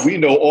 Like now we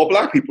know all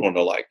Black people aren't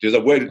alike. There's a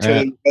way to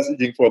tailor your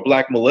messaging for a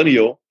Black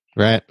millennial.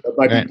 Right. That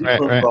might be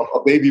different from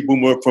a baby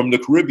boomer from the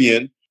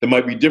Caribbean. That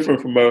might be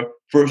different from a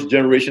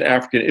first-generation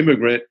African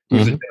immigrant.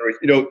 Who's a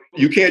generation,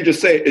 you can't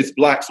just say it's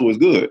Black, so it's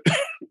good.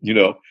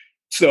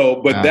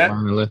 So, but that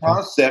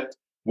concept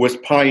was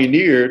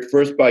pioneered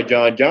first by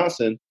John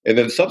Johnson and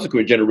then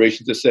subsequent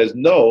generations that says,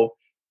 no,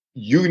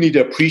 you need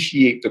to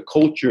appreciate the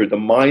culture, the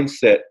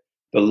mindset,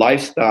 the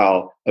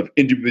lifestyle of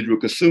individual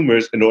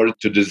consumers in order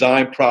to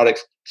design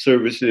products,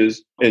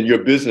 services, and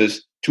your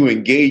business to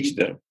engage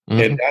them.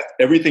 And that's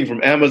everything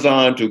from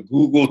Amazon to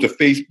Google to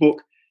Facebook,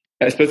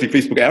 especially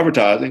Facebook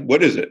advertising.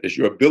 What is it? It's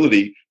your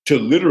ability to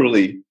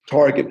literally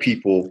target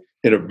people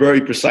in a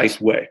very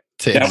precise way.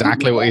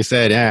 Exactly what you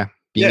said, yeah.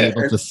 Being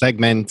able to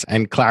segment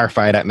and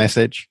clarify that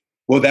message.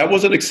 Well, that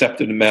wasn't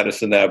accepted in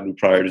Madison Avenue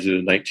prior to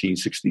the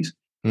 1960s.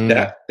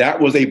 That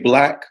was a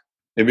black,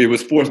 I mean, it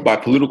was forced by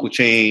political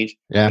change,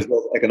 as well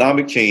as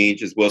economic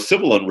change, as well as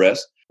civil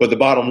unrest. But the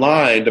bottom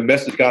line, the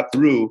message got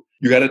through.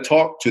 You got to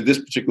talk to this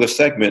particular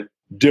segment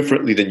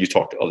differently than you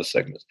talk to other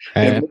segments.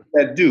 And what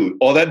did that do?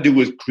 All that do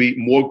was create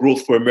more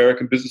growth for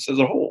American business as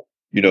a whole.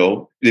 You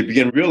know, they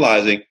began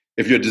realizing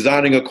if you're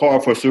designing a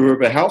car for a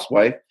suburban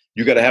housewife,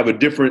 you got to have a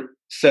different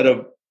set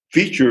of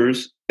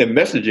features and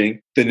messaging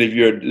than if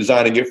you're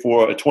designing it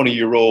for a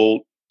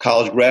 20-year-old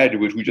college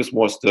graduate who just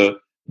wants to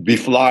be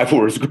fly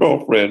for his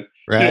girlfriend.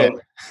 Right.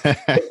 You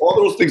know, all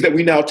those things that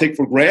we now take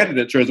for granted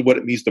in terms of what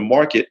it means to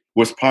market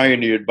was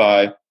pioneered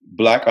by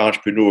Black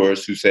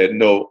entrepreneurs who said,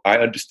 no, I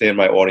understand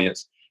my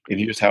audience, and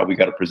here's how we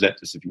got to present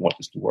this if you want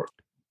this to work.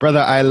 Brother,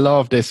 I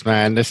love this,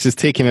 man. This is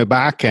taking me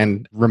back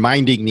and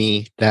reminding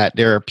me that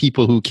there are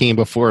people who came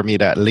before me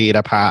that laid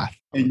a path.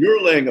 And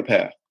you're laying a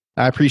path.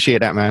 I appreciate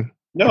that, man.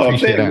 No, I'm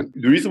saying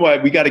the reason why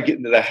we got to get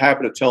into the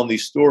habit of telling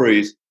these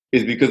stories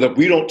is because if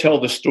we don't tell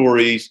the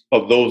stories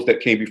of those that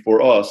came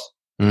before us,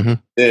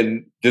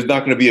 then there's not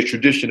going to be a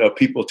tradition of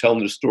people telling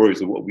the stories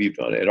of what we've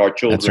done. And our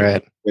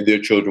children and their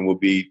children will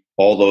be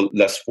all the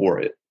less for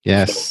it.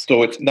 Yes.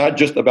 So it's not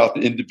just about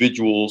the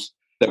individuals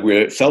that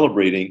we're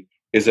celebrating.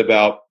 It's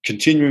about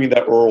continuing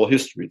that oral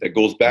history that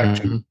goes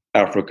back to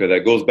Africa,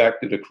 that goes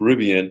back to the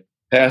Caribbean,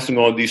 passing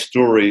on these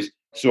stories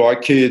so our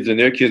kids and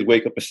their kids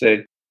wake up and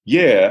say,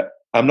 yeah,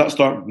 I'm not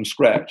starting from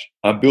scratch.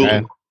 I'm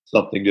building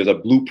something. There's a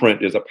blueprint.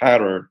 There's a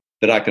pattern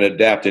that I can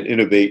adapt and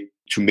innovate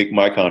to make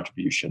my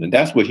contribution. And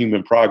that's what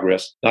human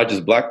progress, not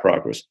just Black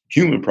progress,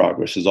 human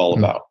progress is all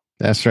about.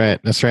 That's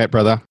right. That's right,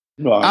 brother.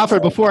 No,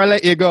 Alfred, before I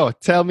let you go,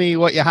 tell me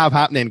what you have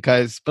happening,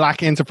 because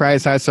Black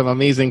Enterprise has some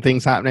amazing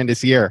things happening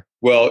this year.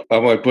 Well, I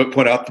want to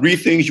point out 3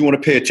 things you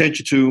want to pay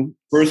attention to.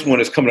 First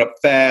one is coming up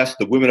fast,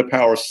 the Women of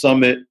Power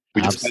Summit.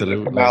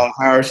 Absolutely. Kamala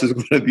Harris is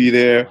going to be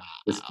there.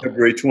 It's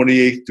February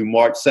 28th to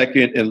March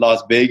 2nd in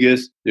Las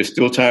Vegas. There's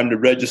still time to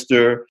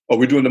register.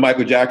 We're doing the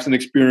Michael Jackson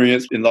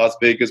Experience in Las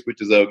Vegas,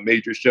 which is a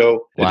major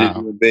show that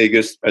they do in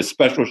Vegas, a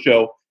special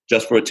show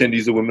just for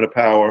attendees of Women of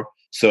Power.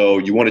 So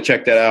you want to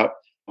check that out.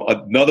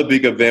 Another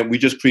big event, we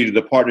just created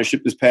a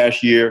partnership this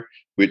past year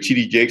with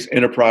TD Jakes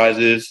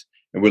Enterprises,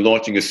 and we're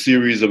launching a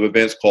series of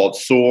events called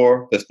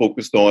SOAR that's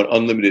focused on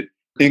unlimited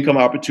income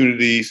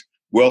opportunities,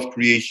 wealth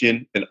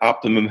creation, and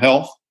optimum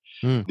health.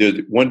 There's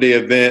one-day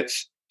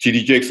events.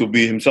 TD Jakes will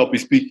be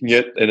speaking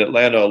in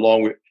Atlanta,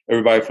 along with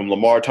everybody from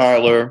Lamar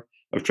Tyler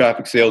of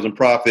Traffic Sales and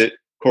Profit,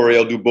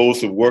 Coriel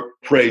Dubose of Work,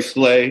 Pray,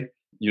 Slay,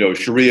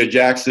 Sharia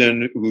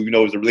Jackson, who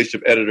is a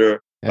relationship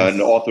editor and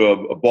the author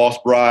of Boss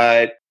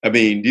Bride. I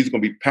mean, these are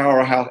going to be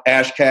powerhouse.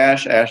 Ash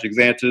Cash, Ash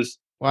Exantis,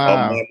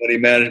 My Money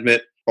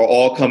Management are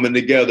all coming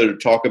together to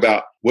talk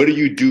about what do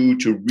you do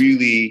to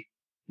really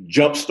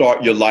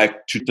jumpstart your life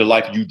to the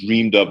life you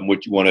dreamed of and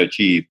what you want to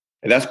achieve.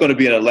 And that's going to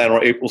be in Atlanta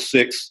on April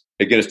 6th.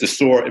 Again, it's the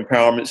SOAR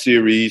Empowerment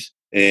Series,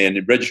 and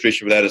the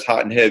registration for that is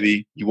hot and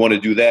heavy. You want to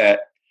do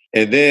that.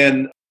 And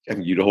then, I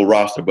can give you the whole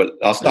roster, but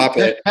I'll stop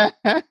at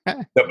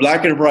the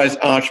Black Enterprise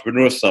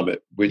Entrepreneur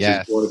Summit, which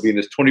is going to be in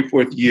its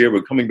 24th year.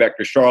 We're coming back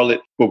to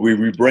Charlotte, but we're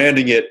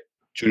rebranding it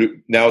to,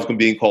 now it's going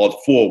to be called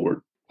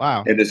Forward.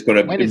 Wow. And it's going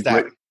to When is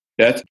that?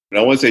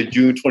 I want to say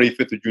June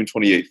 25th or June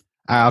 28th.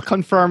 I'll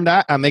confirm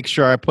that. I'll make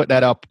sure I put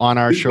that up on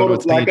our show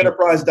notes page.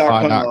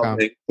 BlackEnterprise.com.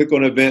 Click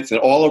on events, and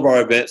all of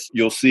our events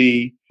you'll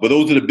see. But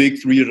those are the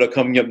big 3 that are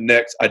coming up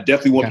next. I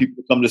definitely want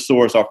people to come to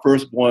SOAR. It's our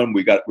first one.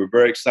 We're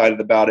very excited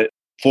about it.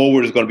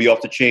 Forward is going to be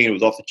off the chain. It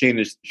was off the chain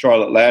in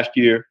Charlotte last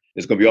year.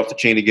 It's going to be off the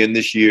chain again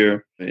this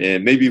year.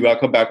 And maybe I'll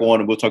come back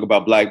on and we'll talk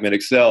about Black Men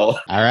Excel.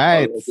 All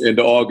right.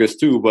 Into August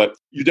too. But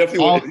you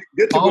definitely want to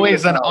get to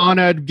always an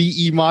honored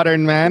VE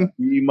Modern man.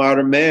 VE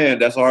Modern man.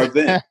 That's our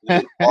event.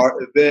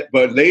 Our event.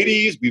 But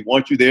ladies, we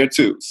want you there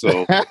too.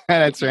 So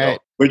that's right.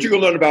 But you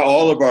can learn about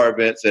all of our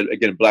events at,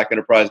 again,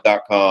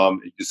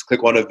 blackenterprise.com. You just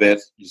click on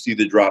events. You see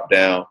the drop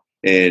down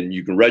and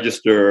you can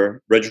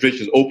register.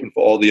 Registration is open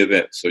for all the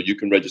events. So you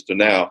can register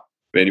now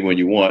for anyone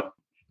you want.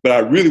 But I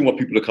really want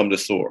people to come to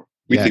SOAR.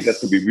 We think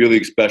that's going to be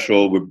really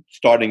special. We're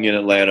starting in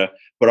Atlanta,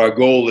 but our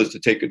goal is to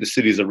take it to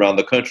cities around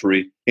the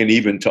country and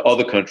even to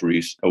other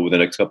countries over the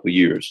next couple of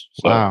years.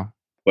 So,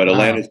 but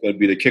Atlanta is going to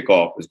be the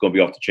kickoff. It's going to be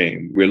off the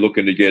chain. We're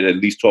looking to get at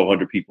least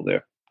 1,200 people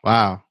there.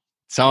 Wow.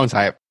 Sounds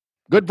hype.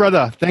 Good,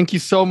 brother. Thank you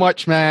so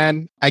much,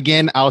 man.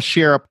 Again, I'll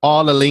share up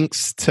all the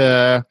links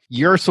to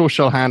your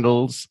social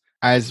handles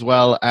as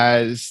well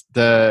as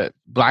the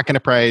Black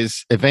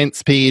Enterprise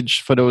events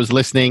page for those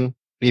listening.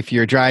 If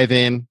you're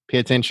driving, pay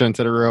attention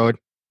to the road.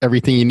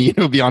 Everything you need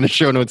will be on the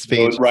show notes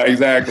page. Right,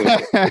 exactly.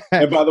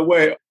 And by the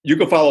way, you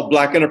can follow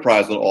Black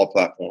Enterprise on all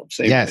platforms.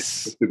 Same thing.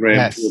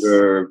 Instagram,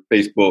 Twitter,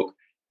 Facebook.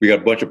 We got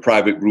a bunch of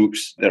private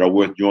groups that are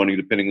worth joining,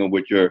 depending on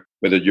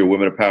whether you're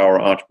Women of Power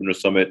or Entrepreneur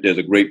Summit. There's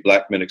a great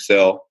Black Men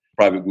Excel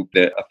private group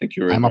that I think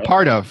you're in. I'm a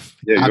part of.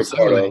 Yeah,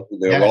 Absolutely.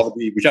 you're part of.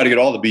 We try to get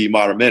all the Be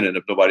Modern Men in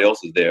if nobody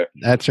else is there.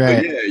 That's right.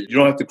 But yeah, you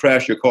don't have to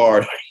crash your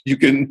car. You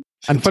can.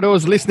 And for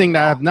those listening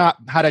that have not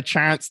had a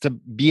chance to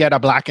be at a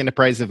Black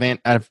Enterprise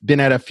event, I've been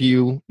at a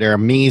few. They're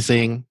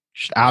amazing.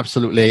 Should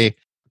absolutely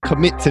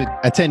commit to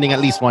attending at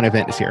least one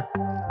event this year.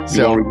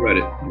 You won't regret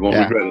it. You won't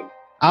regret it.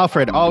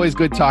 Alfred, always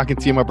good talking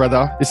to you, my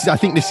brother. I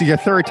think this is your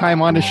third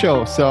time on the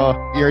show, so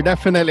you're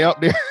definitely up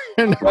there.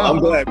 Well, I'm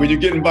glad. When you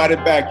get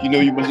invited back, you know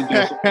you must have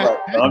done something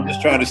right. I'm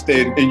just trying to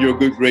stay in your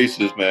good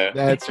graces, man.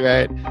 That's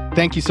right.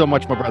 Thank you so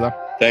much, my brother.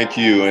 Thank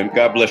you, and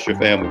God bless your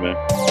family,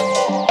 man.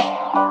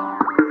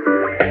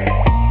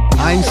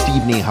 I'm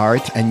Steve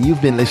Nehart, and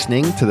you've been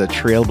listening to the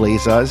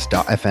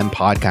Trailblazers.fm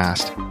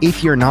podcast.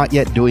 If you're not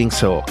yet doing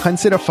so,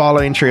 consider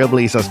following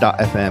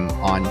Trailblazers.fm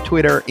on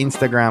Twitter,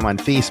 Instagram, and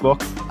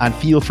Facebook, and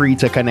feel free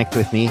to connect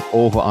with me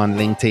over on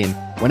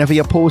LinkedIn. Whenever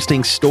you're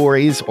posting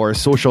stories or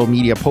social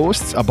media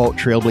posts about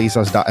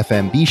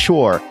Trailblazers.fm, be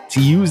sure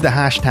to use the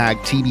hashtag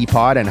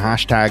TBPod and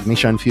hashtag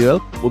Mission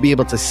Fuel. We'll be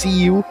able to see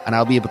you, and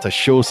I'll be able to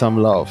show some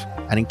love.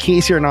 And in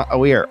case you're not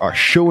aware, our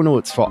show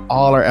notes for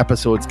all our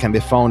episodes can be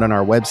found on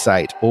our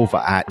website over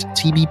at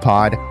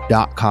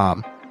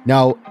tbpod.com.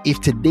 Now,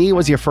 if today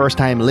was your first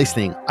time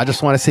listening, I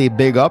just want to say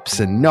big ups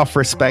and enough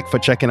respect for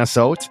checking us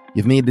out.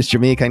 You've made this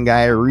Jamaican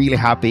guy really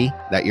happy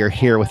that you're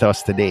here with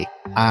us today.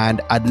 And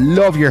I'd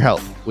love your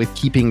help with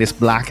keeping this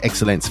Black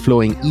excellence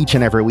flowing each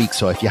and every week.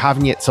 So if you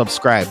haven't yet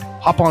subscribed,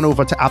 hop on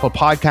over to Apple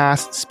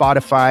Podcasts,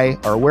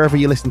 Spotify, or wherever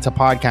you listen to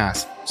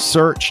podcasts.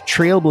 Search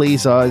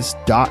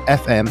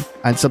Trailblazers.fm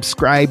and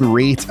subscribe,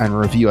 rate, and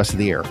review us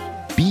there.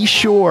 Be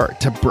sure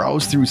to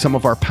browse through some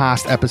of our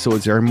past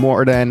episodes. There are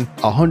more than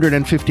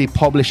 150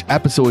 published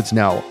episodes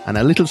now, and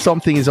a little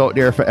something is out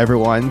there for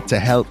everyone to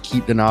help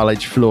keep the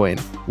knowledge flowing.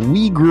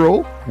 We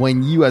grow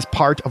when you, as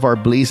part of our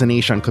Blazer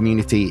Nation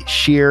community,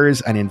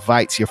 shares and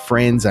invites your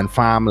friends and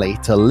family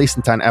to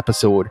listen to an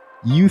episode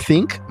you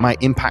think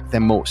might impact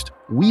them most.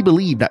 We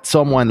believe that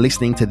someone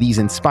listening to these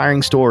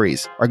inspiring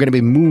stories are going to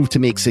be moved to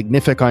make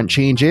significant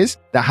changes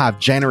that have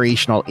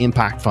generational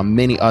impact for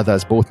many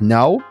others, both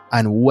now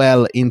and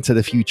well into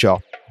the future.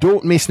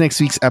 Don't miss next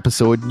week's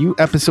episode. New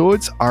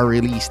episodes are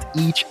released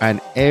each and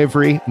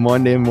every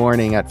Monday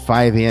morning at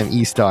 5 a.m.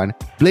 Eastern.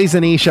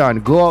 Blazer Nation,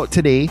 go out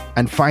today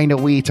and find a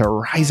way to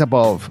rise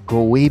above,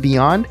 go way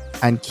beyond,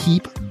 and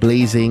keep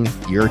blazing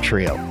your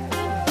trail.